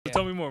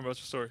me more about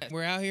your story.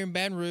 We're out here in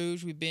Baton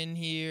Rouge. We've been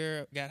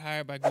here, got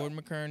hired by Gordon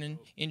McKernan,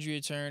 injury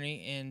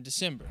attorney, in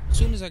December. As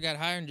soon as I got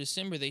hired in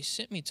December, they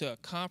sent me to a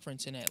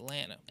conference in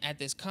Atlanta. At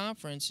this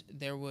conference,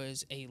 there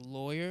was a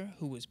lawyer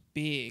who was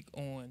big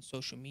on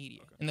social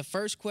media. And the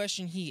first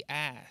question he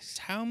asked,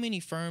 how many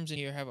firms in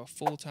here have a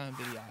full-time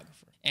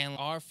videographer? And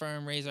our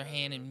firm raised our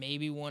hand and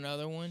maybe one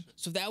other one.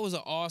 So that was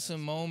an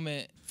awesome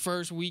moment.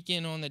 First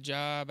weekend on the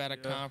job at a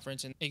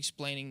conference and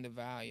explaining the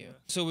value.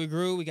 So we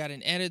grew, we got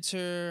an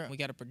editor, we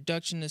got a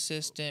production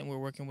assistant, we're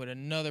working with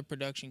another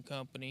production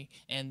company,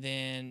 and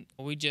then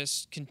we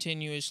just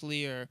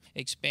continuously are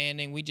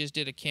expanding. We just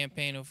did a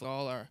campaign of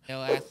all our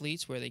male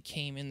athletes where they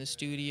came in the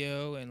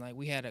studio and like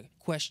we had a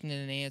question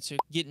and an answer,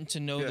 getting to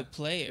know the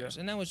players.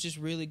 And that was just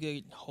really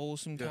good,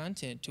 wholesome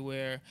content to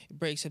where it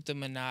breaks up the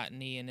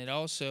monotony and it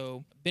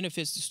also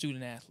benefits the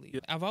student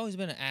athlete. I've always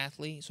been an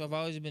athlete, so I've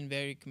always been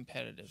very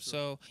competitive.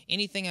 So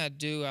anything I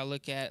do, I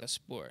look at a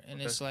sport,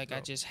 and it's like I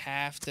just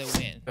have to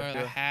win, or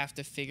I have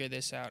to figure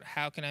this out.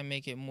 How can I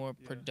make it more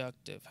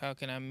productive? How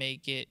can I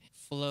make it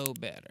flow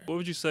better? What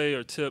would you say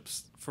are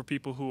tips for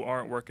people who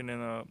aren't working in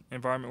an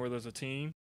environment where there's a team?